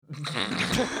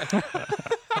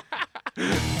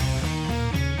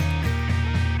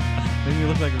Maybe you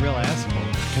look like a real asshole.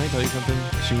 Can I tell you something?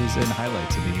 She was in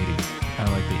highlights in the 80s. I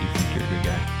like that you think you're a good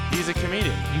guy. He's a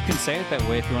comedian. You can say it that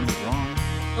way if you want to be wrong.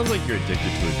 Sounds like you're addicted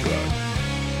to a drug.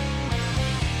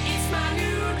 It's my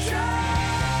new drug.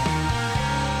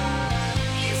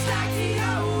 It's like the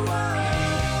old one.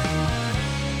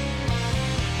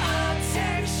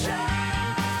 Attention.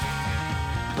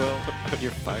 Well,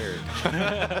 you're fired.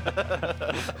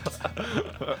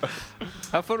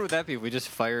 How fun would that be if we just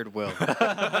fired Will?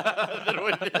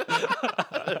 I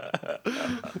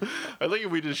think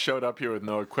if we just showed up here with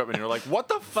no equipment, you're like, what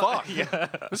the fuck?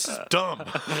 This is dumb.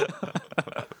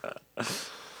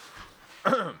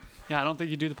 Yeah, I don't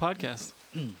think you do the podcast.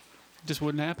 It just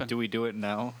wouldn't happen. Do we do it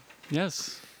now?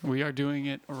 Yes, we are doing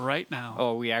it right now.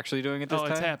 Oh, are we actually doing it this Oh,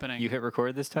 time? it's happening. You hit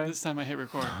record this time? This time I hit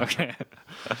record. Okay.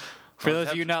 For those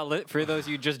of you for those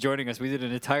of you just joining us, we did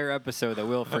an entire episode that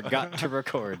Will forgot to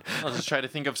record. I'll just try to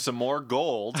think of some more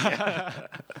gold.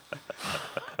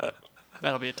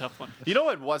 That'll be a tough one. You know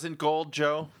what wasn't gold,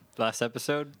 Joe? Last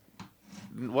episode,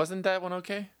 Wasn't that one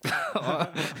okay?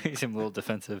 he's a little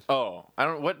defensive. Oh, I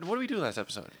don't. What did we do last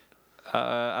episode?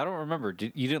 I don't remember.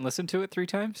 You didn't listen to it 3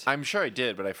 times? I'm sure I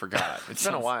did, but I forgot. It's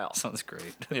been a while. Sounds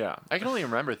great. Yeah, I can only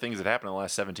remember things that happened in the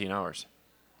last 17 hours.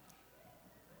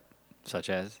 Such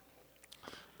as?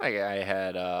 Like I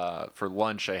had for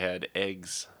lunch, I had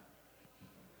eggs.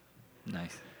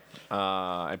 Nice.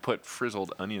 I put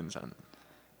frizzled onions on them.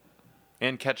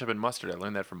 And ketchup and mustard. I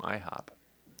learned that from IHOP.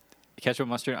 Ketchup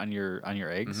mustard on your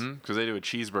eggs? Because they do a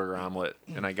cheeseburger omelet,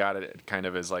 and I got it kind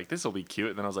of as like, this will be cute.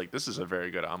 And then I was like, this is a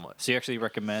very good omelet. So you actually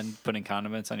recommend putting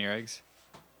condiments on your eggs?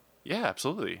 Yeah,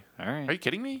 absolutely. All right. Are you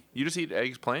kidding me? You just eat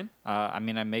eggs plain? I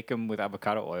mean, I make them with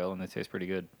avocado oil, and they taste pretty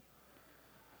good.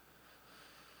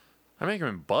 I make them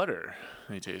in butter.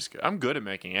 They taste good. I'm good at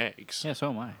making eggs. Yeah, so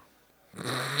am I.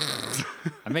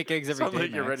 I make eggs every Sounds day.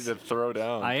 like you're ready Max. to throw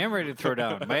down. I am ready to throw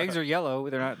down. My eggs are yellow.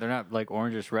 They're not like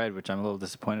orangish red, which I'm a little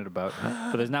disappointed about.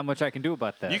 But there's not much I can do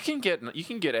about that. You can get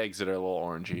eggs that are a little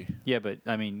orangey. Yeah, but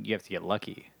I mean, you have to get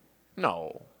lucky.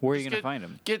 No. Where are you Just gonna find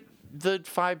them? Get the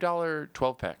 $5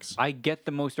 12 packs. I get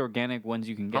the most organic ones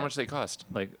you can get. How much do they cost?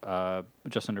 Like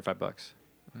just under $5.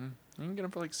 You can get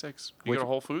them for like $6. You Which- go to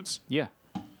Whole Foods? Yeah.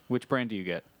 Which brand do you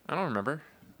get? I don't remember.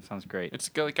 Sounds great. It's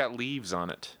got leaves on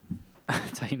it.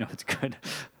 That's how you know it's good.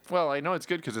 Well, I know it's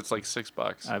good because it's like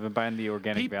 $6. I've been buying the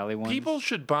Organic Valley ones. People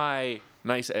should buy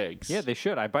nice eggs. Yeah, they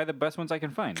should. I buy the best ones I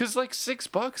can find. Because like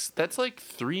 $6, that's like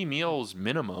 3 meals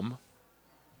minimum.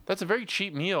 That's a very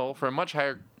cheap meal for a much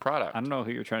higher product. I don't know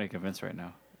who you're trying to convince right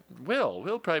now. Will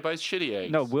probably buys shitty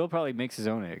eggs. No, Will probably makes his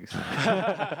own eggs.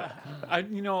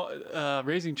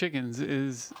 Raising chickens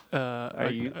is. Are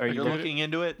you You're looking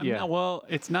into it? Yeah. Well,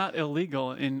 it's not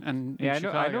illegal in Yeah, I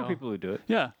Chicago. know people who do it.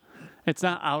 Yeah, it's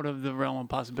not out of the realm of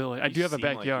possibility. I do have a seem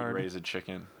like backyard. you'd raise a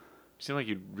chicken. You seem like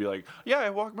you'd be like, yeah, I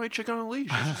walk my chicken on a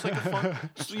leash. It's just like a fun.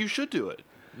 So you should do it.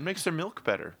 It makes their milk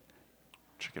better.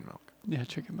 Chicken milk. Yeah,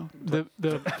 chicken milk.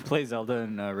 The Play Zelda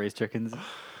and raise chickens.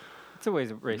 It's a way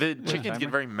to raise. The chickens get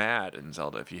very mad in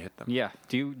Zelda if you hit them. Yeah.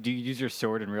 Do you use your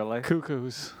sword in real life?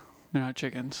 cuckoos. They're not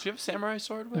chickens. Do you have a samurai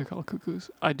sword? They're Will? called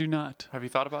cuckoos. I do not. Have you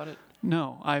thought about it?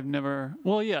 No, I've never.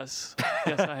 Well, yes,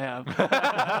 yes, I have. But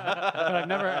I've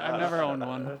never owned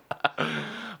one.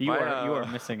 You My, are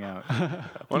missing out.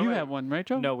 You have one, right,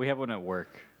 Joe? No, we have one at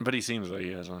work. But he seems like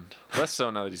he has one. Less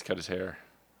so now that he's cut his hair.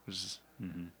 Which is,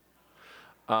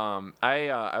 one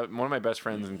of my best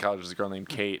friends in college was a girl named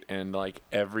Kate, and like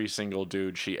every single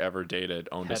dude she ever dated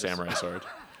owned a Had a samurai sword.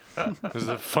 It was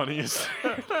the funniest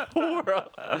thing in the world.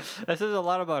 That says a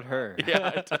lot about her. Yeah,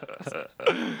 it does.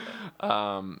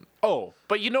 Oh,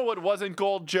 but you know what wasn't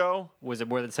gold, Joe? Was it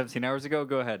more than 17 hours ago?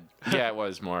 Go ahead. Yeah, it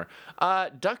was more.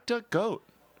 Duck, Duck, Goat.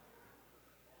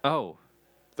 Oh,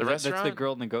 The restaurant. that's the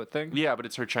girl and the goat thing. Yeah, but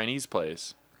it's her Chinese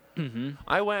place. Mm-hmm.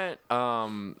 I went,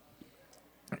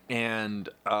 and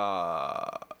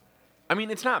I mean,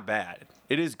 it's not bad.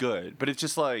 It is good, but it's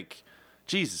just like,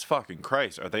 Jesus fucking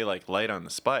Christ, are they like light on the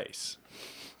spice?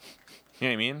 You know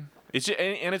what I mean? It's just,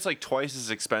 and it's like twice as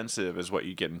expensive as what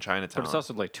you get in Chinatown. But it's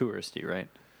also like touristy, right?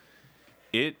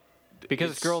 it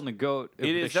Because it's girl and the goat.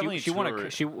 It is definitely she won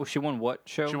tourist. she won what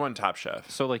show? She won Top Chef,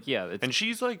 So like yeah, it's and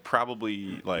she's like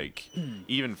probably like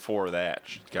even for that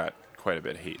she got quite a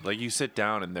bit of hate. Like you sit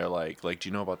down and they're like, do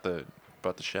you know about the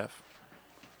chef?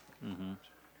 And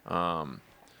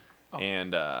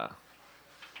I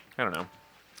don't know,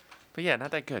 but yeah,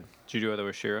 not that good. Did you go there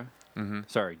with Shira? Mm-hmm.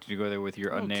 Sorry, did you go there with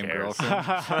your unnamed cares?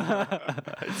 girlfriend?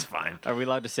 It's fine. Are we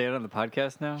allowed to say it on the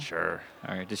podcast now? Sure.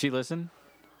 All right. Did she listen?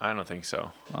 I don't think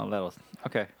so. Well, that'll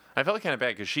okay. I felt kind of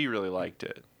bad because she really liked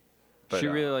it. But, She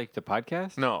really liked the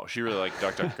podcast. No, she really liked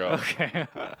DuckDuckGo. Okay.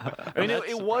 I mean,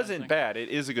 it wasn't bad. It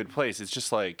is a good place. It's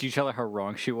just like Did you tell her how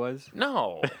wrong she was?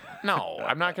 no.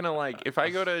 I'm not gonna like if I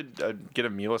go to get a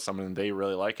meal with someone and they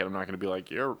really like it. I'm not gonna be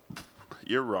like you're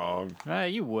wrong.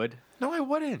 You would. No, I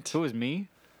wouldn't. If it was me.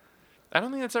 I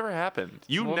don't think that's ever happened.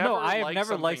 You Well, never. no, I have liked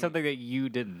never liked something that you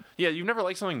didn't. Yeah, you've never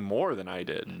liked something more than I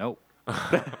did. Nope.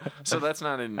 So that's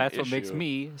not an That's what makes issue.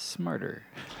 me smarter.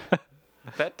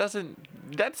 That doesn't.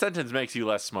 That sentence makes you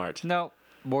less smart. No,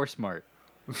 more smart.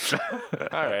 All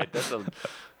right,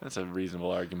 that's a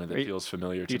reasonable argument that you- feels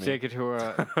familiar to You me. take her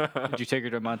to did you take her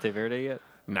to Monteverde yet?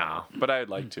 Nah, but I'd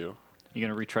like to. You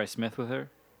gonna retry Smith with her?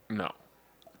 No,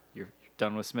 You're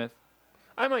done with Smith?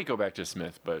 I might go back to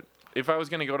Smith, but if I was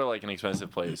gonna go to like an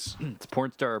expensive place, It's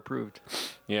porn star approved.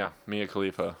 yeah, Mia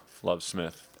Khalifa loves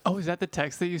Smith. Oh, is that the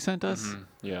text that you sent us?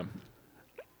 Yeah.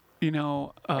 You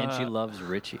know, And she loves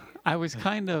Richie. I was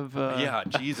kind of. Yeah,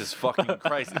 Jesus fucking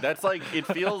Christ. That's like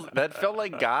that felt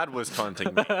like God was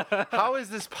taunting me. How is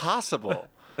this possible?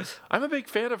 I'm a big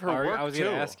fan of her work I was too.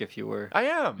 gonna ask if you were. I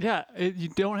am. Yeah, you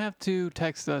don't have to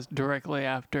text us directly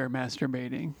after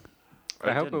masturbating.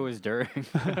 I hope it didn't. was during.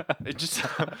 It just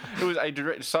it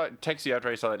was saw text you after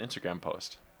I saw that Instagram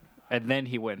post. And then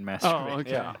he went and Oh, masturbated.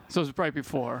 okay. Yeah. So it's right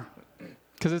before.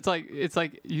 Because it's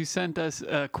like you sent us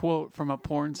a quote from a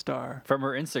porn star. From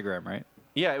her Instagram, right?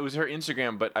 Yeah, it was her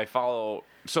Instagram, but I follow.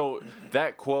 So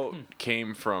that quote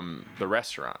came from the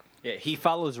restaurant. Yeah, he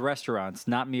follows restaurants,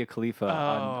 not Mia Khalifa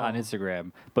on Oh.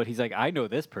 Instagram. But he's like, I know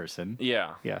this person.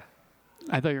 Yeah, Yeah.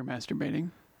 I thought you were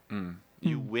masturbating.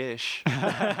 you wish.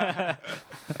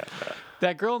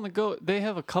 That Girl and the Goat, they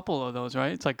have a couple of those,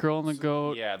 right? It's like Girl and the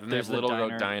Goat. Yeah, then There's there's the Little diner.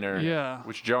 Goat Diner. Yeah.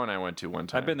 which Joe and I went to one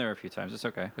time. I've been there a few times. It's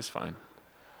okay. It's fine.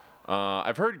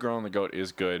 I've heard Girl and the Goat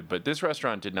is good, but this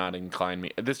restaurant did not incline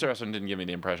me. This restaurant didn't give me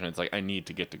the impression it's like I need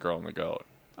to get to Girl and the Goat.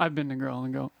 I've been to Girl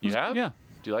and the Goat. You have? Yeah.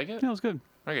 Do you like it? Yeah, it was good.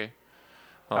 Okay.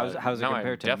 How's it now compared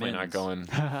I'm to definitely Min's?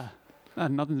 not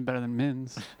going. Nothing's better than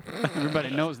Min's. Everybody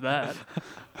knows that.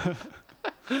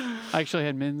 I actually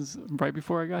had Min's right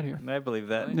before I got here. I believe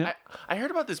that. Yeah. I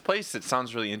heard about this place that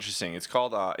sounds really interesting. It's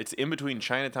called. It's in between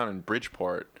Chinatown and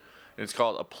Bridgeport. And it's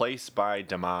called A Place by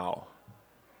Damao,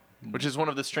 which is one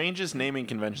of the strangest naming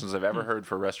conventions I've ever heard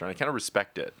for a restaurant. I kind of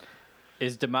respect it.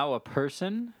 Is Damao a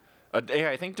person Yeah,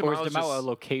 I think or Damao is Damao a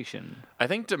location? I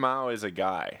think Damao is a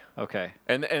guy. Okay.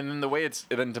 And then the way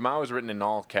then Damao is written in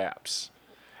all caps,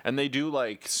 and they do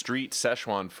like street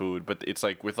Szechuan food, but it's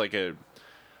like with like a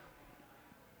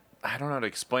I don't know how to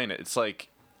explain it. It's like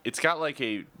it's got like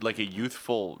a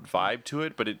youthful vibe to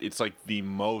it, but it's like the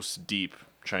most deep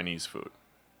Chinese food.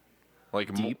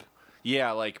 Like Deep?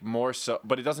 Yeah, like more so,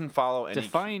 but it doesn't follow any.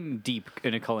 Define deep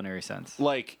in a culinary sense.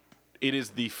 Like it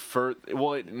is the first.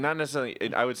 Well, not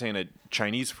necessarily. I would say in a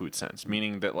Chinese food sense,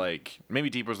 meaning that like maybe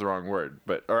deep was the wrong word,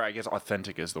 but or I guess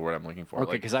authentic is the word I'm looking for.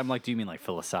 Okay, Like, because I'm like, do you mean like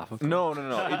philosophical? no.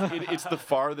 It's the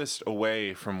farthest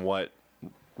away from what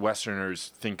Westerners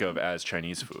think of as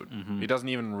Chinese food. It doesn't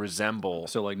even resemble.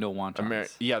 So like no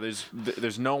wontons. Yeah,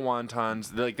 there's no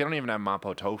wontons. They don't even have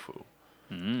mapo tofu.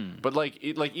 But like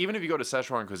even if you go to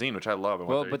Szechuan cuisine, which I love.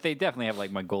 Well, but they definitely have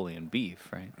like Mongolian beef,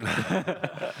 right?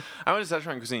 I went to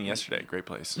Szechuan cuisine yesterday. Great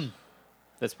place.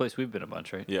 That's a place we've been a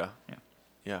bunch, right? Yeah. Yeah.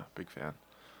 Yeah, big fan.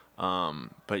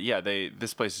 But yeah,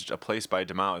 this place is A Place by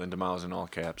Damao, and Damao's in all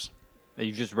caps.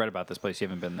 You just read about this place. You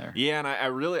haven't been there. Yeah, and I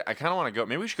kind of want to go.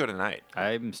 Maybe we should go tonight.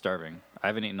 I'm starving. I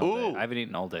haven't eaten all Ooh. day. I haven't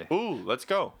eaten all day. Ooh, let's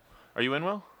go. Are you in,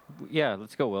 Will? Yeah,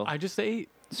 let's go, Will. I just ate.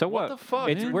 So What what? the fuck,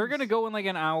 man? We're gonna go in like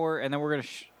an hour, and then we're gonna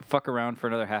fuck around for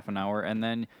another half an hour, and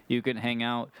then you can hang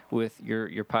out with your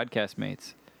podcast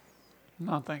mates.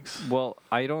 No, thanks. Well,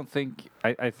 I don't think.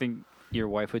 I think your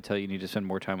wife would tell you need to spend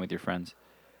more time with your friends.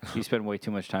 You spend way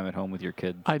too much time at home with your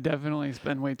kid. I definitely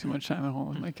spend way too much time at home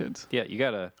with my kids. Yeah, you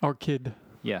gotta. Or kid.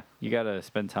 Yeah, you gotta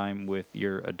spend time with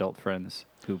your adult friends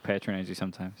who patronize you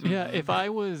sometimes. Yeah, if I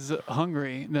was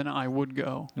hungry, then I would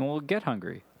go. And we'll get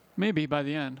hungry. Maybe by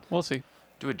the end. We'll see.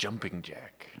 Do a jumping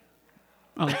jack.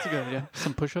 Oh, that's a good idea.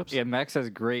 Some push-ups. Yeah, Max has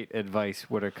great advice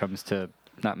when it comes to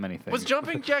not many things. Was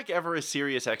jumping jack ever a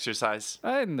serious exercise?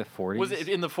 In the 40s. Was it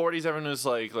in the 40s? Everyone was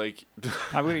like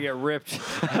I'm gonna get ripped.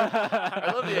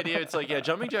 I love the idea. It's like, yeah,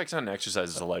 jumping jack's not an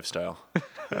exercise; it's a lifestyle.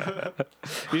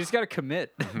 You just gotta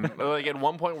commit. Like at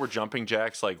one point, were jumping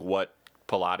jacks like what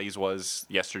Pilates was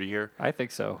yesteryear? I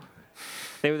think so.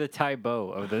 They were the Tai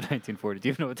Bo of the 1940s. Do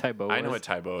you know what Tai Bo was? I know what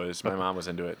Taibo is. My mom was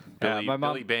into it. Yeah, my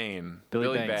mom- Billy Bain.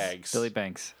 Billy Banks. Bags. Billy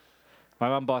Banks. My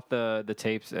mom bought the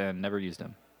tapes and never used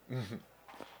them.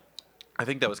 I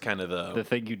think that was kind of The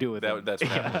thing you do with them. that's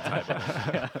what happened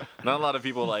with Taibo. Not a lot of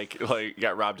people like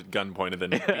got robbed at gunpoint and then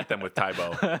beat them with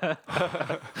Taibo.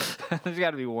 There's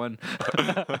got to be one.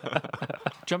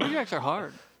 Jumping jacks are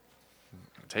hard.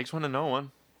 It takes one to know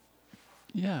one.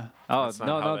 Yeah. Oh That's not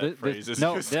no, how no, that phrase is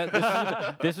no. used.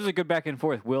 This was a good back and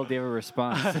forth. Will, do you have a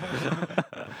response?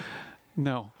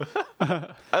 No.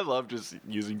 I love just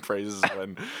using phrases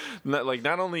when,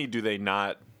 not only do they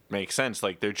not make sense,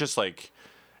 like they're just like,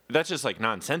 that's just like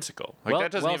nonsensical. Like Well-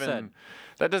 that doesn't well even. said.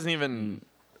 That doesn't even.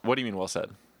 What do you mean? Well said.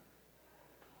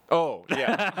 Oh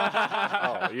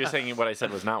yeah. Oh, you're saying what I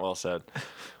said was not well said.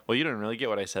 Well, you didn't really get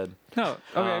what I said. No.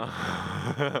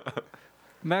 Okay.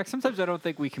 Max, sometimes I don't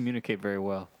think we communicate very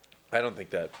well. I don't think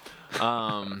that.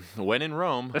 When in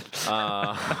Rome.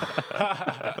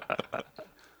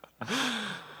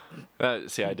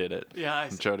 See, I did it. Yeah, I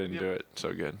Joe didn't do it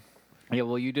so good. Yeah,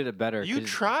 well, you did it better. You 'cause-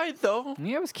 tried though.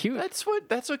 Yeah, it was cute. That's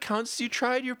what counts. You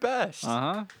tried your best.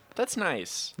 Uh-huh. That's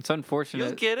nice. It's unfortunate.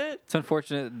 You'll get it. It's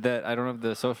unfortunate that I don't have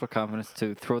the social confidence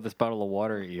to throw this bottle of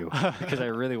water at you because I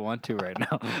really want to right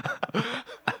now.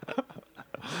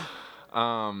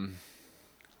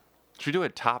 Should we do a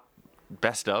top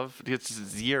best of?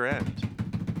 It's year end.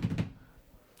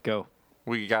 Go.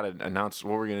 We got to announce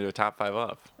what we're going to do a top 5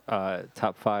 of.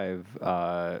 Top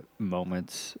 5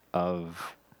 moments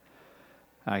of.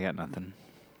 I got nothing.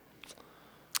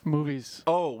 Movies.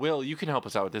 Oh, Will, you can help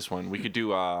us out with this one. We could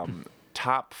do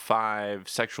top 5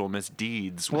 sexual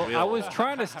misdeeds. Well, Will. I was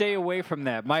trying to stay away from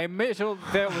that. My initial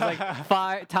that was like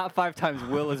top 5 times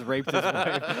Will has raped his wife,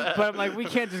 but I'm like, we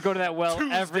can't just go to that well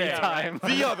every Tuesday, time.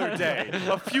 The other day,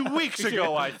 a few weeks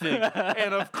ago, I think,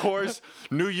 and of course,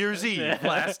 New Year's Eve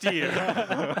last year.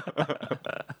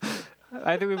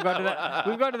 I think we've gone to that.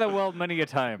 We've gone to that well many a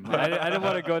time. I didn't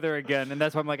want to go there again, and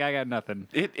that's why I'm like, I got nothing.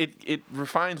 It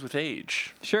refines with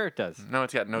age. Sure, it does. Now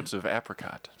it's got notes of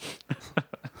apricot.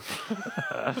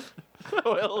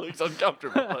 Will looks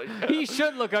uncomfortable. Like, He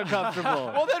should look uncomfortable.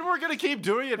 well, then we're gonna keep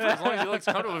doing it for as long as he looks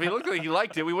comfortable. If he looked like he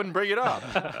liked it, we wouldn't bring it up.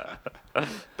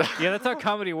 Yeah, that's how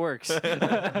comedy works.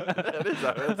 That is,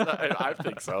 I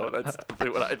think so. That's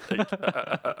definitely what I think.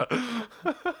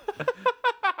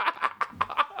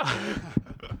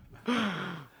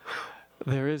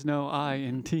 There is no I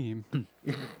in team.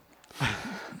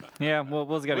 Yeah, well,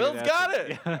 Will's got. Will's got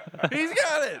it. He's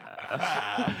got it.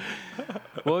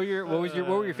 What were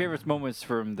your favorite moments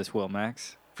from this Will,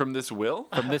 Max? From this Will?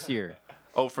 From this year?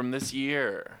 Oh, from this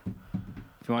year.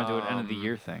 If you want to do an end of the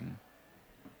year thing.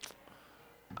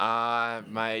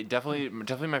 My definitely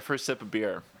my first sip of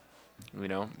beer. You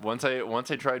know, once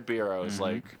I tried beer, I was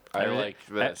like, I like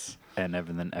this. And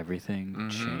then everything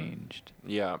changed.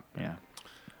 Yeah. Yeah,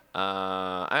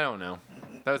 I don't know.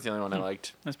 That was the only one I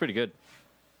liked. that's pretty good.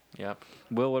 Yep.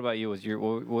 Will, what about you?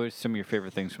 What were some of your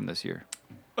favorite things from this year?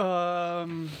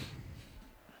 You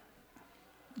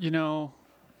know,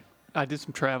 I did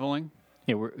some traveling.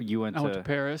 Yeah, you went I to. went to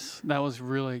Paris. That was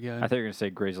really good. I thought you were gonna say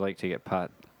Gray's Lake to get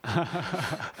pot.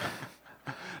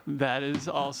 That is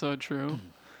also true.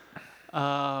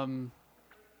 Yeah.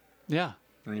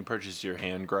 And you purchased your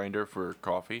hand grinder for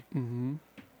coffee.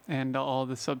 And all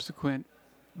the subsequent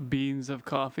beans of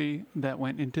coffee that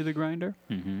went into the grinder.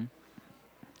 Mm-hmm.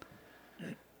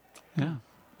 Yeah.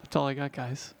 That's all I got,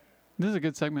 guys. This is a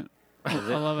good segment. I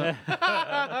love it.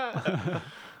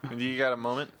 You got a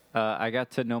moment? I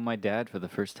got to know my dad for the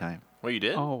first time. Well, you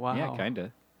did? Oh, wow. Yeah,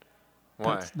 kinda.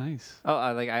 Why? That's nice. Oh,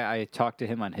 I talked to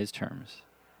him on his terms.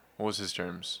 What was his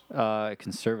terms?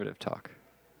 Conservative talk.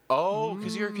 Oh,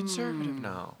 because you're a conservative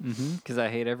now. Mm-hmm. Because I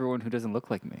hate everyone who doesn't look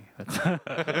like me. That's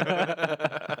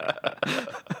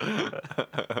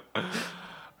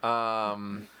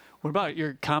What about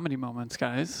your comedy moments,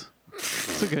 guys?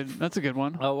 That's a good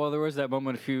one. Oh well, there was that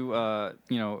moment a few,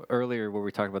 earlier where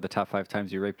we talked about the top 5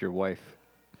 times you raped your wife.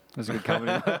 That was a good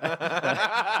comedy.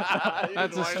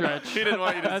 That's a stretch. He didn't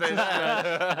want you to That's say a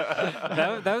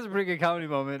that. that was a pretty good comedy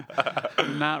moment.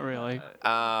 Not really.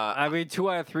 I mean,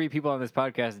 2 out of 3 people on this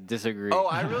podcast disagree. Oh,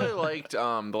 I really liked the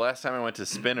last time I went to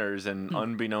Spinners, and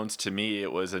unbeknownst to me,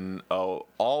 it was an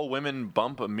all women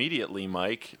bump immediately,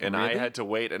 Mike, and I Really? had to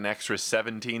wait an extra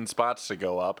 17 spots to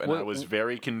go up, and I What- was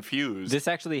very confused. This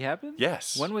actually happened?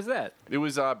 Yes. When was that? It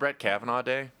was Brett Kavanaugh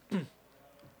Day.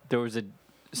 There was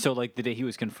so like the day he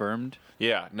was confirmed.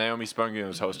 Yeah, Naomi Spungen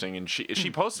was hosting, and she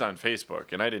posted on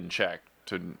Facebook, and I didn't check.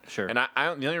 Sure. And I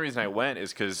the only reason I went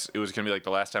is because it was gonna be like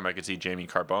the last time I could see Jamie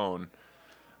Carbone.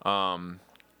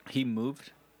 He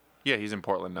moved. Yeah, he's in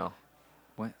Portland now.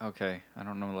 What? Okay, I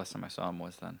don't know the last time I saw him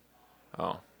was then.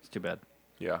 Oh, It's too bad.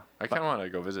 yeah. I kind of want to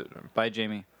go visit him. Bye,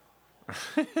 Jamie.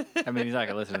 I mean, he's not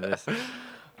gonna listen to this.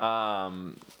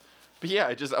 But yeah,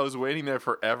 I was waiting there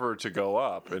forever to go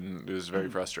up, and it was very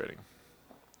frustrating.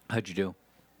 How'd you do?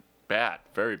 Bad,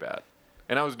 very bad.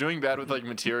 And I was doing bad with like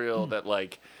material that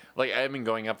like like I had been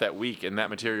going up that week, and that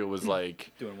material was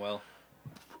like Doing well.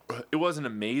 it wasn't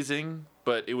amazing,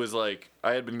 but it was like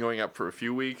I had been going up for a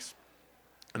few weeks,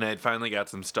 and I had finally got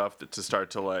some stuff to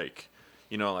start to like,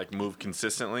 like move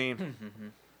consistently,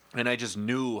 and I just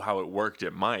knew how it worked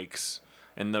at Mike's,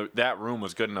 and that room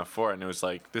was good enough for it, and it was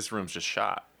like this room's just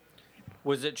shot.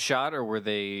 Was it shot or was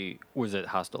it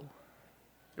hostile?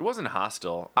 It wasn't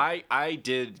hostile. I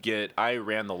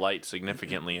ran the light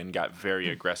significantly and got very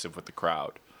aggressive with the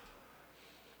crowd.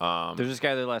 There's this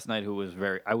guy there last night who was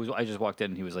I just walked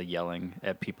in and he was like yelling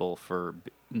at people for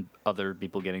other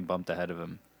people getting bumped ahead of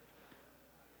him.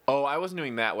 Oh, I wasn't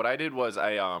doing that. What I did was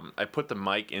I put the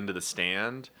mic into the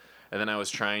stand, and then I was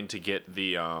trying to get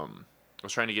these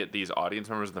audience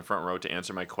members in the front row to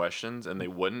answer my questions, and they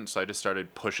wouldn't. So I just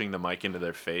started pushing the mic into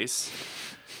their face,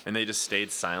 and they just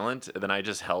stayed silent. And then I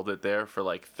just held it there for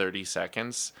like 30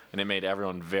 seconds, and it made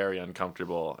everyone very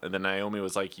uncomfortable. And then Naomi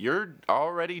was like, "You're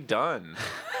already done."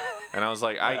 And I was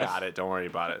like, "I got it. Don't worry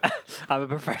about it." I'm a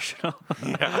professional.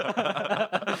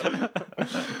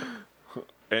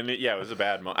 And it was a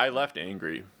bad moment. I left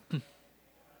angry.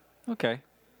 Okay.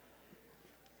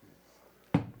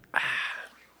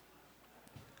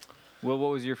 Well,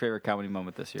 what was your favorite comedy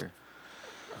moment this year?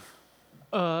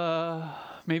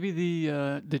 Maybe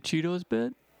the Cheetos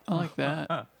bit. I like that.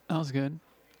 That was good.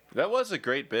 That was a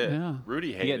great bit. Yeah.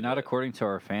 Rudy hated Yeah, not it. according to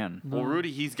our fan. Well,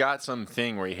 Rudy, he's got some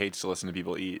thing where he hates to listen to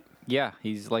people eat. Yeah,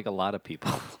 he's like a lot of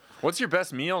people. What's your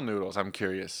best meal noodles? I'm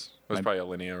curious. It was probably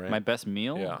Alinea, right? My best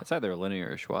meal? Yeah. It's either Alinea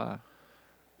or Schwa.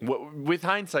 With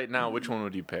hindsight now, which one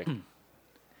would you pick?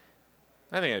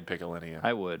 I think I'd pick Alinea.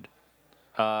 I would.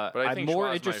 I I'm think more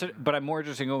Schwa's interested, but I'm more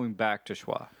interested in going back to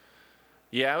Schwa.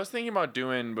 Yeah, I was thinking about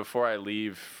doing, before I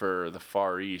leave for the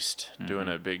Far East, doing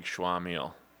a big schwa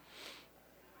meal.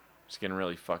 It's getting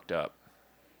really fucked up.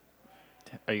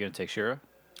 Are you gonna take Shira?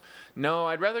 No,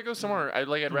 I'd rather go somewhere. I'd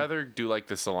rather do like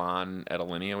the salon at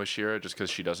Alinea with Shira, just because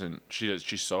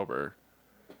she's sober.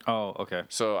 Oh, okay.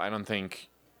 So I don't think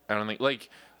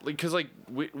because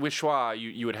with schwa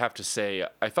you would have to say,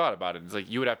 I thought about it. It's like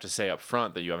you would have to say up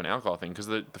front that you have an alcohol thing, because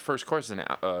the first course is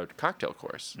a cocktail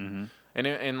course,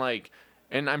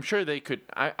 and I'm sure they could.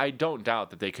 I don't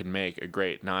doubt that they could make a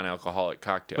great non-alcoholic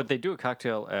cocktail. But they do a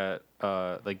cocktail at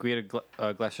like we had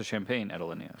a glass of champagne at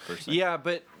Alinea first. Yeah,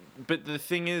 but the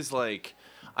thing is, like,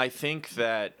 I think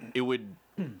that it would,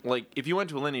 like, if you went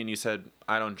to Alinea and you said,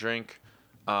 I don't drink,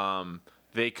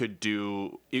 they could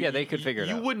do. They could figure it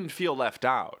out. You wouldn't feel left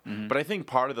out. But I think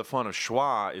part of the fun of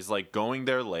schwa is like going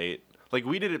there late. Like,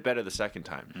 we did it better the second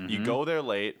time. You go there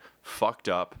late, fucked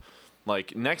up.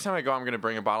 Like, next time I go, I'm gonna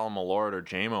bring a bottle of Malort or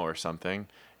JMO or something.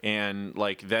 And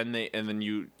like then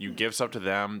you give stuff to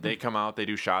them. They come out, they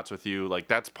do shots with you. Like,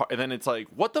 that's part. And then it's like,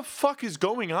 what the fuck is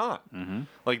going on?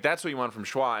 Like, that's what you want from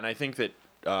schwa. And I think that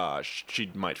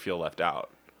she might feel left out.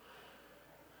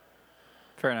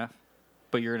 Fair enough.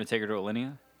 But you're gonna take her to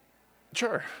Alinea?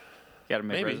 Sure. You gotta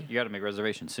make Maybe. you gotta make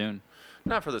reservations soon.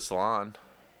 Not for the salon.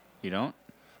 You don't?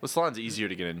 The salon's easier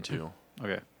to get into.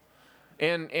 Okay.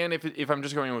 And if I'm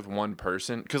just going with one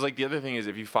person, because like the other thing is,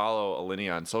 if you follow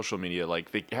Alinea on social media, like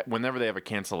whenever they have a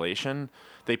cancellation,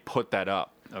 they put that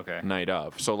up Okay. night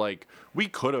of. So like we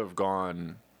could have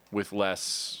gone with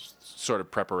less sort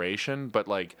of preparation, but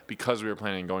like because we were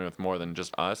planning on going with more than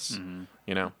just us,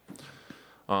 you know.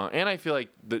 And I feel like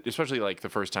especially like the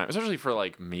first time, especially for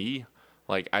like me,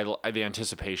 like the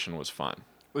anticipation was fun.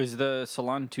 Is the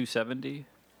salon 270?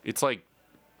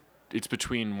 It's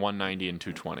between 190 and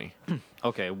 220.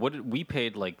 Okay. We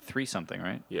paid like 3 something,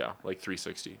 right? Yeah, like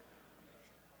 360.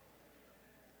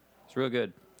 It's real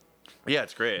good. Yeah,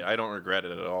 it's great. I don't regret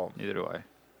it at all. Neither do I.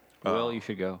 Well, you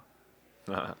should go.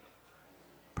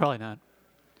 Probably not.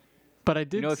 But I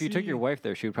did. You know, if you took see- your wife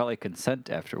there, she would probably consent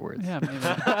afterwards. Yeah, maybe.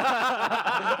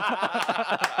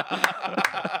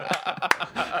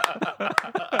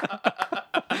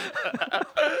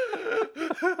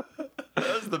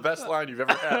 That's the best line you've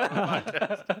ever had on the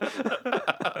podcast.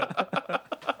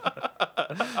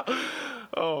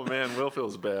 Oh man, Will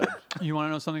feels bad. You want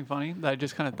to know something funny that I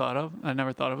just kind of thought of? I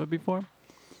never thought of it before.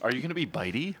 Are you gonna be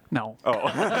bitey? No. Oh,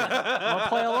 I'll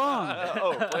play along.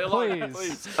 oh, play along,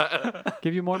 Please. please.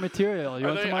 Give you more material. You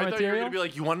want some more I thought you were material? gonna be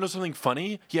like, you want to know something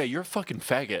funny? Yeah, you're a fucking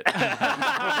faggot.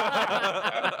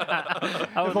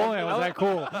 If only I was that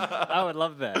cool. I would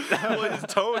love that. Well, his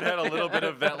tone had a little bit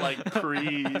of that like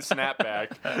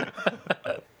pre-snapback.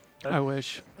 I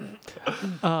wish.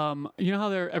 You know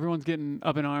how everyone's getting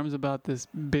up in arms about this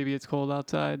 "Baby It's Cold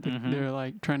Outside"? They're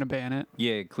like trying to ban it.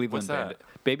 Yeah, Cleveland What's that? band.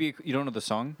 Baby, you don't know the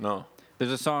song? No.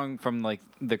 There's a song from like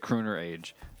the crooner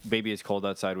age, "Baby It's Cold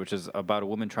Outside," which is about a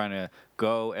woman trying to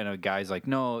go, and a guy's like,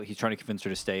 no, he's trying to convince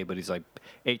her to stay, but he's like,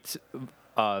 it's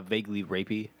vaguely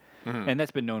rapey, and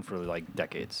that's been known for like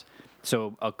decades.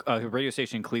 So a radio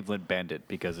station in Cleveland banned it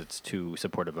because it's too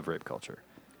supportive of rape culture.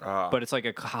 But it's like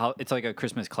a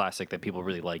Christmas classic that people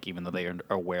really like, even though they are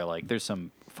aware like there's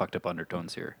some fucked up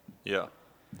undertones here. Yeah.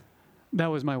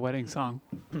 That was my wedding song.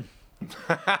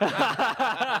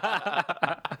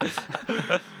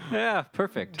 Yeah,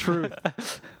 perfect. Truth,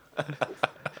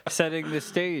 Setting the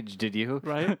stage, did you?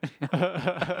 right?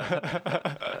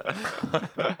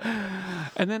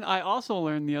 And then I also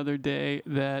learned the other day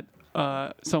that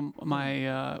one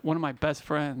of my best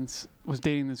friends was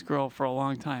dating this girl for a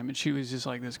long time, and she was just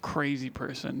like this crazy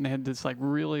person. They had this like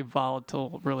really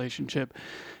volatile relationship,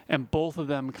 and both of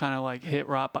them kind of like hit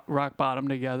rock bottom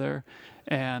together,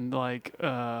 and like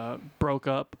broke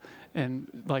up.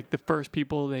 And like the first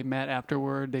people they met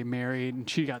afterward, they married, and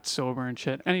she got sober and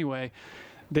shit. Anyway,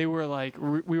 they were like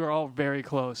we were all very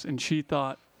close, and she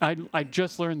thought I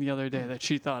just learned the other day that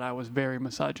she thought I was very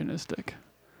misogynistic.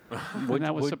 And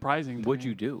that was surprising. What'd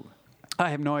you do?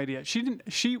 I have no idea. She didn't.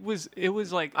 She was. It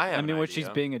was like. I mean, was she's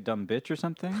being a dumb bitch or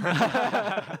something?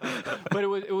 But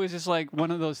it was just like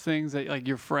one of those things that like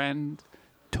your friend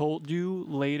told you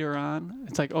later on.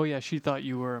 It's like, oh yeah, she thought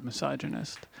you were a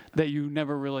misogynist that you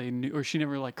never really knew, or she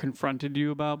never like confronted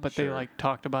you about, but they Sure. like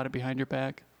talked about it behind your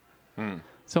back.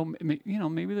 So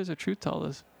maybe there's a truth to all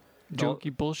this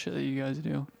jokey bullshit that you guys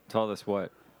do. Tell us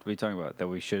what are you talking about? That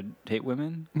we should hate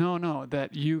women? No,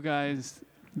 that you guys,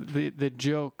 the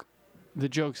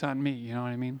joke's on me. You know what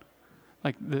I mean?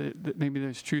 Like maybe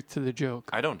there's truth to the joke.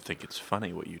 I don't think it's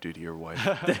funny what you do to your wife.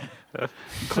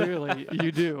 Clearly,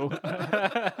 you do.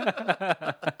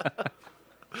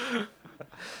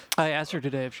 I asked her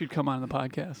today if she'd come on the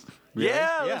podcast.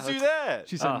 Yeah, Yeah, let's do let's- that.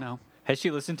 She said no. Has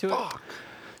she listened to it?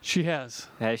 She has.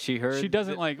 Has she heard? She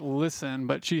doesn't like listen,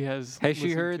 but she has. Has she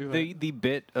listened heard to the it.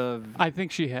 bit of? I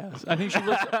think she has. I think she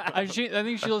listened. I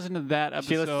think she listened to that episode.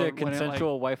 She listened to when it, like-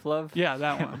 consensual wife love. yeah,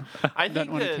 that one. I That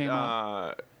think when it that came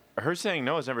up. her saying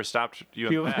no has never stopped you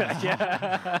in the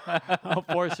past. I'll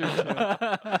force her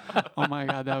to. Oh my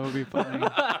god, that would be funny.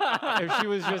 If she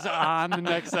was just on the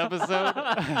next episode,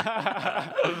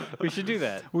 We should do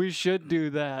that. we should do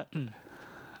that.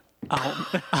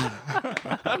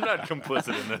 I'm not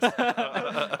complicit in this.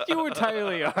 You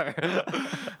entirely are.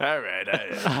 All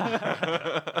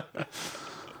right.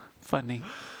 Funny.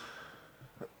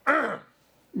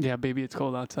 Yeah, baby, it's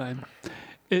cold outside.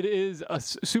 It is a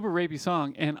super rapey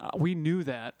song, and we knew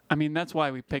that. I mean, that's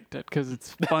why we picked it, because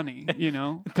it's funny, you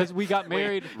know? Because we got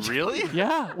married. Really?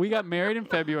 Yeah, we got married in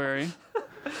February.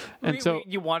 And so,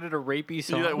 you wanted a rapey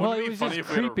song. Wouldn't Well, it it be was funny just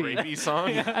if we had a creepy. rapey song?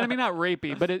 I mean, not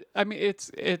rapey, but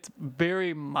it's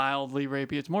very mildly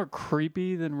rapey. It's more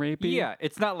creepy than rapey. Yeah,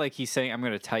 it's not like he's saying I'm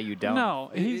going to tie you down.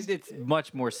 No, it's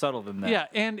much more subtle than that. Yeah,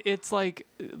 and it's like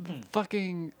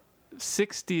fucking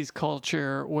 60s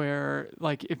culture where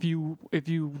like if you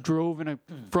drove in a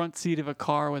front seat of a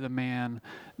car with a man,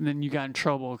 and then you got in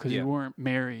trouble because Yeah. you weren't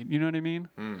married. You know what I mean?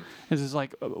 This is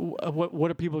like what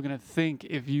are people gonna think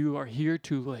if you are here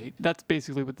too late? That's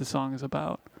basically what the song is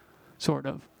about, sort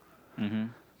of. Mm-hmm.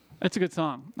 It's a good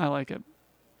song. I like it.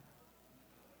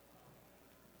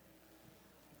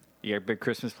 You got big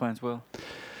Christmas plans, Will?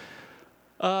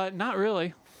 Not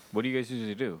really. What do you guys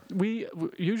usually do? We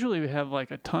usually have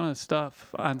like a ton of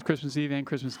stuff on Christmas Eve and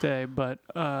Christmas Day, but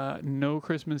no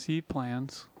Christmas Eve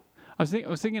plans. I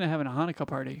was thinking of having a Hanukkah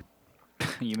party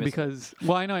You miss because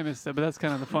I know I missed it, but that's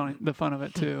kind of the fun of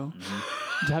it too.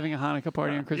 Just having a Hanukkah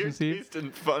party on Christmas Your Eve. taste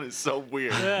in fun is so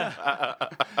weird.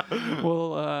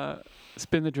 We'll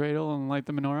spin the dreidel and light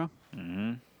the menorah.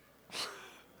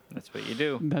 That's what you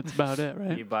do. That's about it, You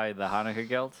right? buy the Hanukkah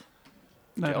gelt,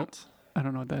 I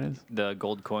don't know what that is. the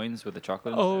gold coins with the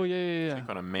chocolate. Oh yeah.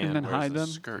 When a man then wears hide a them.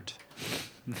 skirt.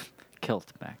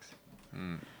 Kilt, Max.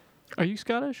 Are you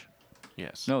Scottish?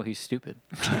 Yes. No, he's stupid.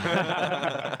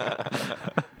 I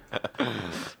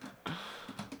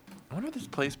wonder if this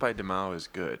place by DeMau is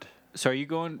good. So you're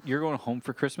going home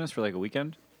for Christmas for like a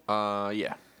weekend?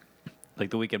 Yeah. Like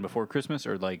the weekend before Christmas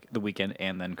or like the weekend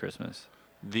and then Christmas?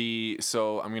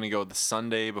 So I'm gonna go the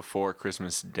Sunday before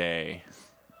Christmas Day,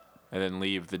 and then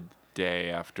leave the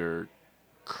day after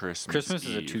Christmas. Christmas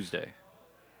is a Eve. Tuesday.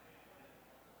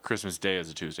 Christmas Day is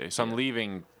a Tuesday, so I'm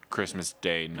leaving Christmas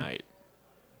Day night.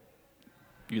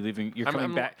 You're leaving. You're I'm- coming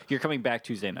I'm- back. You're coming back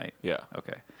Tuesday night. Yeah.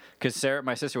 Okay. Because Sarah,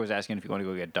 my sister, was asking if you want to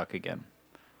go get duck again.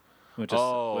 We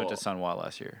went to San Juan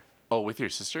last year. Oh, with your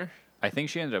sister? I think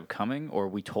she ended up coming, or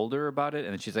we told her about it,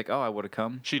 and then she's like, "Oh, I would have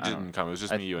come." She I don't didn't know. come. It was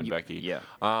just me, you, and Becky. Yeah.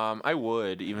 I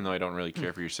would, even though I don't really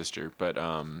care for your sister. But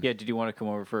Yeah. Did you want to come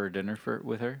over for dinner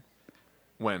with her?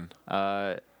 when?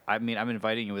 I mean, I'm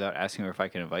inviting you without asking her if I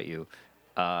can invite you.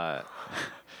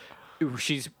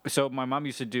 So my mom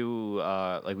used to do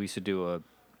we used to do a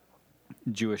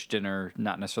Jewish dinner,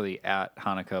 not necessarily at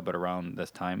Hanukkah, but around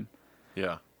this time.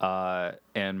 Yeah.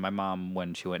 And my mom,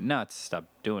 when she went nuts,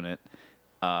 stopped doing it.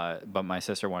 But my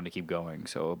sister wanted to keep going,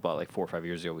 so about like 4 or 5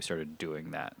 years ago, we started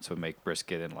doing that. So we make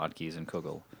brisket and latkes and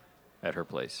kugel at her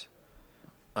place.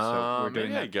 So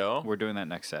maybe I'd go. We're doing that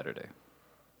next Saturday.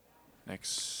 Next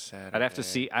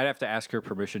Saturday. I'd have to ask her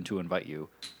permission to invite you.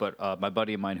 But my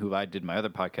buddy of mine, who I did my other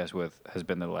podcast with, has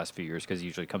been there the last few years because he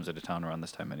usually comes into town around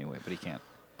this time anyway. But he can't.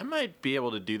 I might be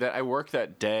able to do that. I work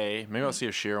that day. Maybe I'll see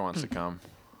if Shira wants to come.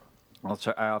 I'll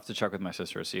have to check with my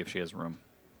sister to see if she has room.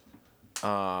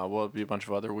 Will it be a bunch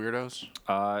of other weirdos?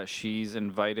 She's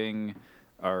inviting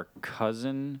our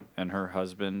cousin and her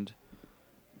husband.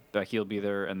 Becky will be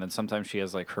there, and then sometimes she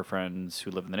has like her friends who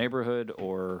live in the neighborhood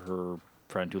or her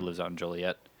friend who lives out in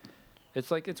Joliet. It's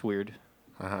weird,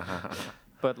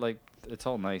 but like it's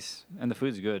all nice, and the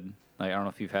food's good. Like I don't know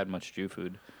if you've had much Jew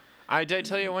food. Did I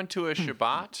tell you I went to a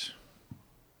Shabbat?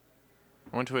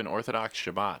 I went to an Orthodox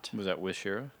Shabbat. Was that with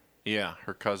Shira? Yeah,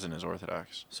 her cousin is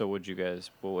Orthodox. So what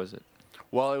was it?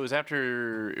 Well, it was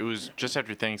just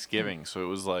after Thanksgiving, so it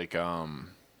was like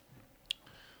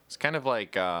it's kind of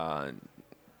like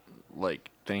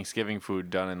Thanksgiving food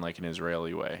done in like an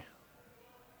Israeli way.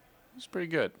 It's pretty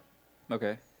good.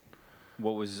 Okay. It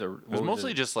was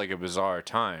mostly just like a bizarre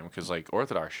time because like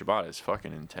Orthodox Shabbat is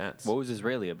fucking intense. What was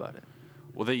Israeli about it?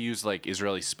 Well, they used like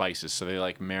Israeli spices, so they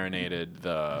like marinated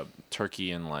the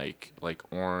turkey in like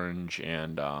orange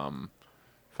and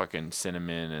fucking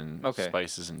cinnamon and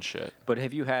spices and shit. But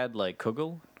have you had like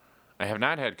kugel? I have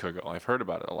not had kugel. I've heard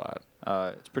about it a lot.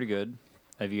 It's pretty good.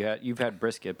 You've had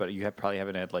brisket, but you probably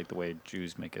haven't had like the way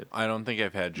Jews make it. I don't think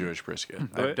I've had Jewish brisket.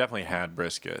 I've definitely had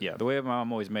brisket. Yeah, the way my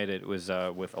mom always made it was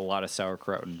with a lot of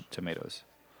sauerkraut and tomatoes.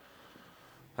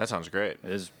 That sounds great.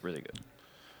 It is really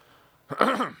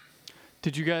good.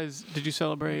 Did you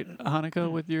celebrate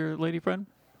Hanukkah with your lady friend?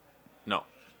 No.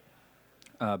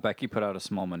 Becky put out a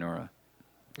small menorah.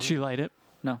 She light it?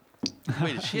 No.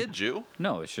 Wait, is she a Jew?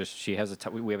 No, it's just she has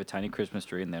we have a tiny Christmas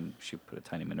tree, and then she put a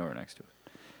tiny menorah next to it.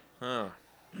 Oh.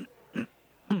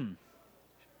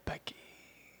 Becky.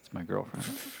 It's my girlfriend.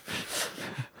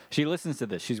 She listens to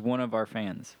this. She's one of our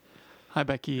fans. Hi,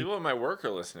 Becky. People at my work are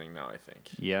listening now, I think.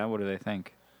 Yeah, what do they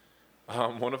think?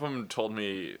 One of them told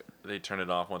me they turned it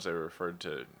off once I referred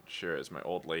to Shira as my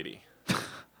old lady.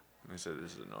 They said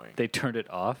this is annoying. They turned it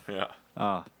off? Yeah.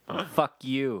 Oh, fuck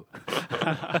you.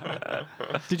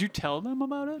 Did you tell them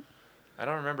about it? I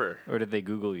don't remember. Or did they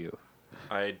Google you?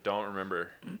 I don't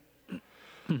remember.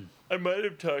 I might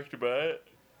have talked about it.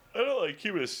 I don't like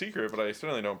keep it a secret, but I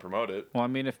certainly don't promote it. Well, I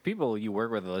mean, if people you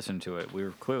work with listen to it, we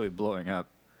were clearly blowing up.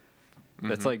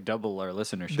 That's like double our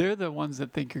listenership. They're the ones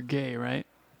that think you're gay, right?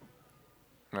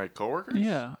 My coworkers?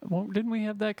 Yeah. Well, didn't we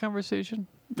have that conversation?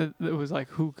 That was like,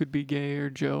 who could be gay, or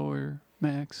Joe or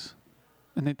Max?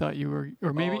 And they thought you were,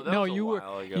 or maybe that no, was a you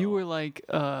while were. ago. You were like,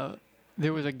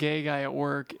 there was a gay guy at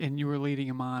work, and you were leading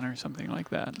him on, or something like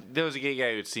that. There was a gay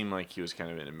guy who seemed like he was kind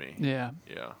of into me. Yeah.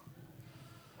 Yeah.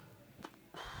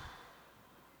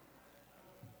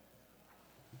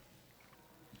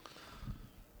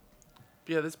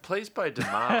 Yeah, this Place by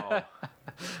Demal.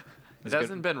 It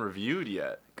hasn't been reviewed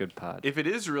yet. Good pod. If it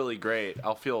is really great,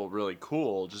 I'll feel really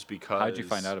cool just because. How'd you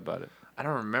find out about it? I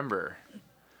don't remember.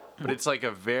 But it's like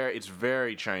it's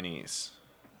very Chinese.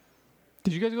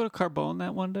 Did you guys go to Carbone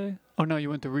that one day? Oh no, you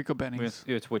went to Rico Benny's.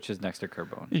 It's which is next to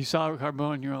Carbone. You saw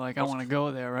Carbone, and you were like, I want to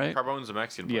go there, right? Carbone's a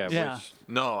Mexican place. Yeah. Yeah. Which,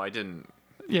 No, I didn't.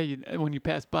 Yeah, when you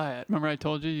passed by it. Remember I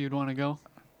told you you'd want to go?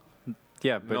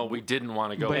 yeah, but No, we didn't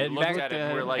want to go. But We and looked Max, at it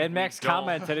and we were like, and Max we don't-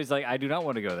 commented, he's like, I do not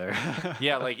want to go there.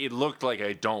 Yeah, like it looked like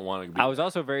I don't want to be. I was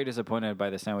also very disappointed by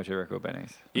the sandwich at Rico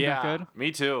Benny's. yeah, good?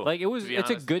 me too. Like to be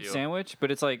it's a honest good with you. sandwich, but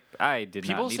it's like I did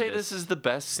People not need say this is the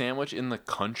best sandwich in the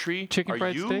country. Chicken Are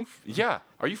fried you? steak? Yeah.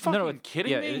 Are you fucking no,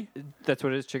 kidding me? That's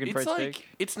what it is. Chicken It's fried like steak.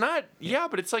 it's not. Yeah,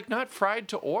 but it's like not fried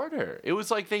to order. It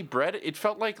was like they bread. It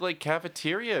felt like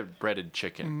cafeteria breaded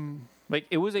chicken. Like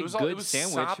it was a It was good it was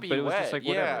sandwich, soppy but it was wet. just like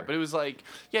whatever. Yeah, but it was like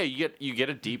you get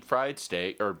a deep fried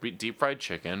steak or deep fried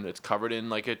chicken. It's covered in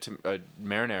like a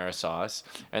marinara sauce,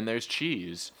 and there's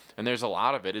cheese, and there's a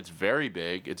lot of it. It's very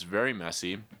big. It's very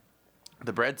messy.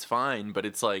 The bread's fine, but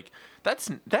it's like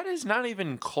that is not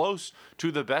even close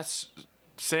to the best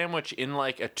sandwich in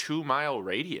like a 2-mile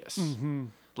radius.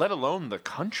 Let alone the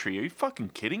country. Are you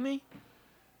fucking kidding me?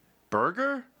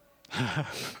 burger?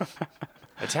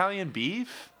 Italian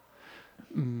beef?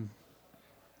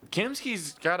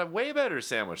 Kimski's got a way better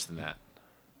sandwich than that.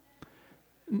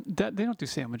 That they don't do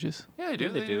sandwiches. Yeah, they do.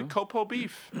 they do. Copo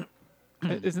beef.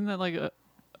 Isn't that like a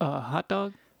hot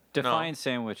dog? Define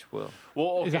sandwich, Will. Well,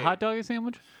 okay. Is a hot dog a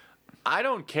sandwich? I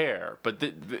don't care, but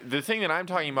the thing that I'm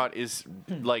talking about is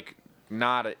like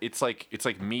not. It's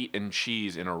like meat and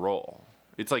cheese in a roll.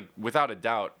 It's like without a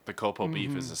doubt, the Copo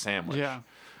beef is a sandwich. Yeah.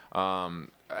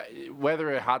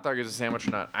 Whether a hot dog is a sandwich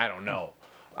or not, I don't know.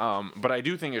 But I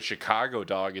do think a Chicago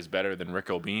dog is better than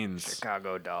Rico Beans.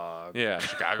 Chicago dog. Yeah,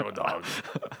 Chicago dog.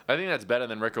 I think that's better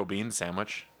than Rico Beans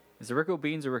sandwich. Is it Rico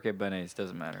Beans or Rico Benes?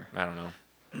 Doesn't matter. I don't know.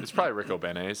 It's probably Rico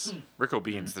Benes. Rico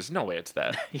Beans. There's no way it's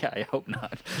that. Yeah, I hope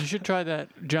not. You should try that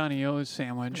Johnny O's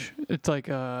sandwich. It's like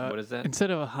a. What is that?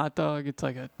 Instead of a hot dog, it's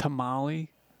like a tamale.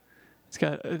 It's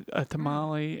got a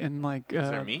tamale and like.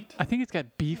 there meat? I think it's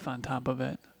got beef on top of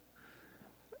it.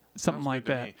 Something Sounds like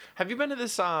good to that. me. Have you been to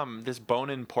this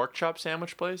bone-in pork chop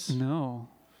sandwich place? No.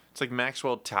 It's like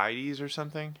Maxwell Tidy's or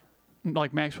something.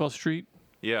 Like Maxwell Street.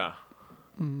 Yeah.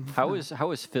 How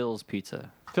is Phil's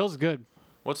Pizza? Phil's good.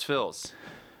 What's Phil's?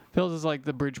 Phil's is like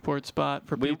the Bridgeport spot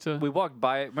for pizza. We walked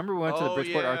by it. Remember we went to the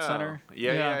Bridgeport Arts Center?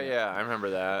 Yeah. I remember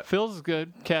that. Phil's is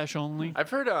good. Cash only. I've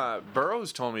heard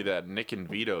Burroughs told me that Nick and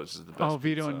Vito's is the best. Oh,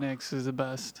 Vito pizza. and Nick's is the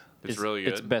best. It's really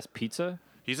good. It's best pizza.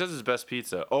 He says it's best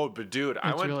pizza. Oh, but dude, I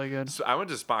It's went. really good. I went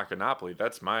to Spaccanapoli.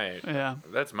 That's my. Yeah.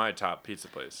 That's my top pizza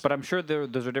place. But I'm sure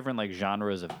those are different like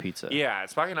genres of pizza. yeah,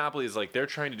 Spaccanapoli is like they're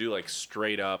trying to do like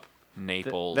straight up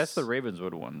Naples. That's the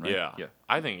Ravenswood one, right? Yeah. Yeah.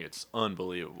 I think it's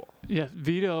unbelievable. Yeah,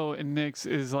 Vito and Nick's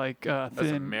is like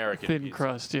thin, American thin pizza.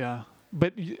 crust. Yeah,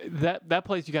 but that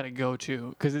place you got to go to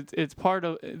because it's part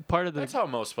of the. That's how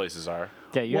most places are.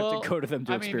 Yeah, you Well, have to go to them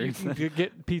to I mean, experience you that. can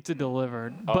get pizza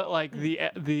delivered, but like the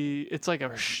it's like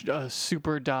a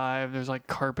super dive. There's like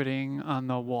carpeting on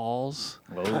the walls.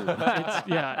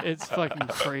 It's fucking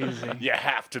crazy You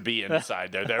have to be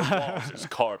inside there. Their walls is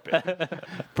carpet.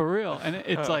 for real, and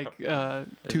it's like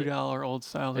 $2 old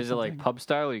style. Or Is it like something. pub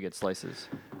style or you get slices?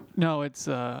 No, it's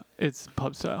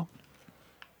pub style.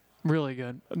 Really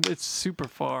good. It's super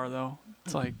far though.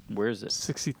 It's like Where is it?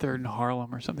 63rd in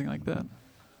Harlem or something like that.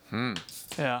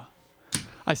 Yeah.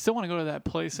 I still want to go to that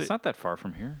place. It's not that far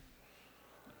from here.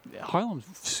 Harlem's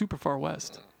super far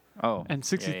west, Oh. and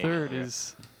 63rd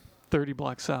is 30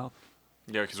 blocks south.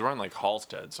 Yeah, because we're on like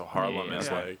Halstead, so Harlem Yeah. is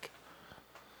Yeah. like.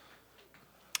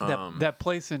 That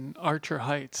place in Archer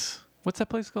Heights. What's that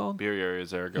place called? Beer area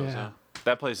Zaragoza. Yeah.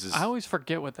 That place is I always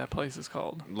forget what that place is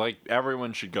called. like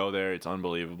everyone should go there. It's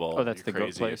unbelievable. Oh, that's You're the goat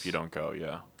crazy place? if you don't go.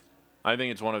 Yeah, I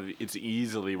think it's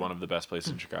easily one of the best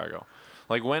places in Chicago.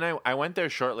 Like when I went there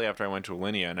shortly after I went to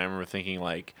Alinea, and I remember thinking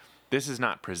like, this is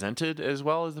not presented as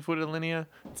well as the food at Alinea.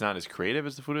 It's not as creative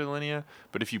as the food at Alinea.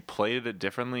 But if you plated it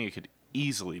differently, it could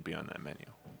easily be on that menu.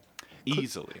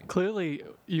 Easily. Clearly,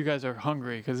 you guys are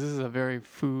hungry because this is a very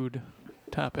food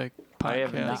topic I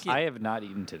have podcast. not, I have not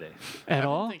eaten today. At I've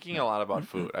all? been thinking a lot about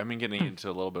food. I've been getting into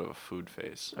a little bit of a food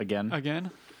phase. Again?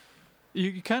 Again?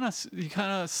 You kind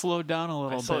of slowed down a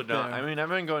little I slowed bit down. there. I mean, I've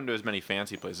been going to as many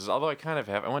fancy places, although I kind of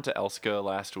have. I went to Elska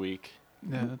last week.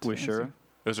 Yeah, that's With fancy. Shura?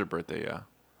 It was her birthday, yeah.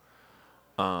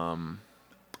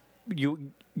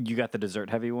 You got the dessert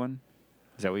heavy one?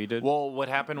 Is that what you did? Well, what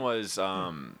happened was,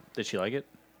 Did she like it?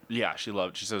 yeah, she said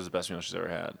it was the best meal she's ever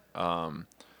had.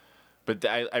 But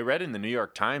I read in the New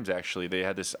York Times, actually, they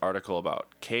had this article about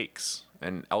cakes,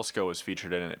 and Elsko was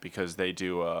featured in it because they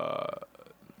do,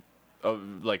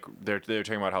 like, they're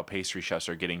talking about how pastry chefs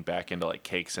are getting back into, like,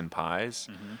 cakes and pies,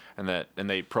 and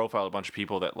they profiled a bunch of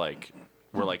people that, like,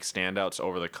 were, like, standouts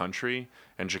over the country,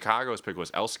 and Chicago's pick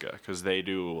was Elska, because they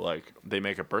do, like, they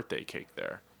make a birthday cake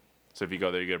there. So if you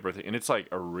go there, you get a birthday, and it's, like,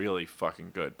 a really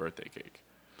fucking good birthday cake.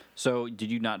 So did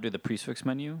you not do the prefix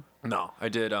menu? No, I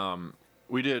did.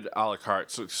 We did a la carte.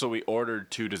 So we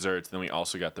ordered 2 desserts, then we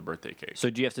also got the birthday cake. So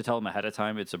do you have to tell them ahead of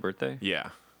time it's a birthday? Yeah,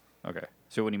 Okay.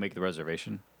 So when you make the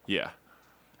reservation, yeah,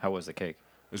 how was the cake?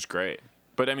 it was great.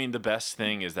 But I mean, the best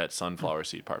thing is that sunflower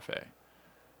seed parfait.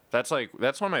 That's one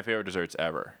of my favorite desserts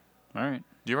ever. All right.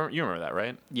 Do you remember? You remember that,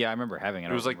 right? Yeah, I remember having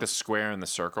it. It was like the square and the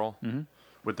circle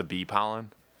with the bee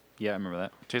pollen. Yeah, I remember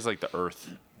that. It tastes like the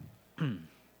earth.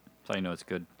 So I know it's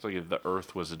good. It's like if the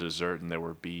earth was a dessert and there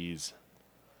were bees.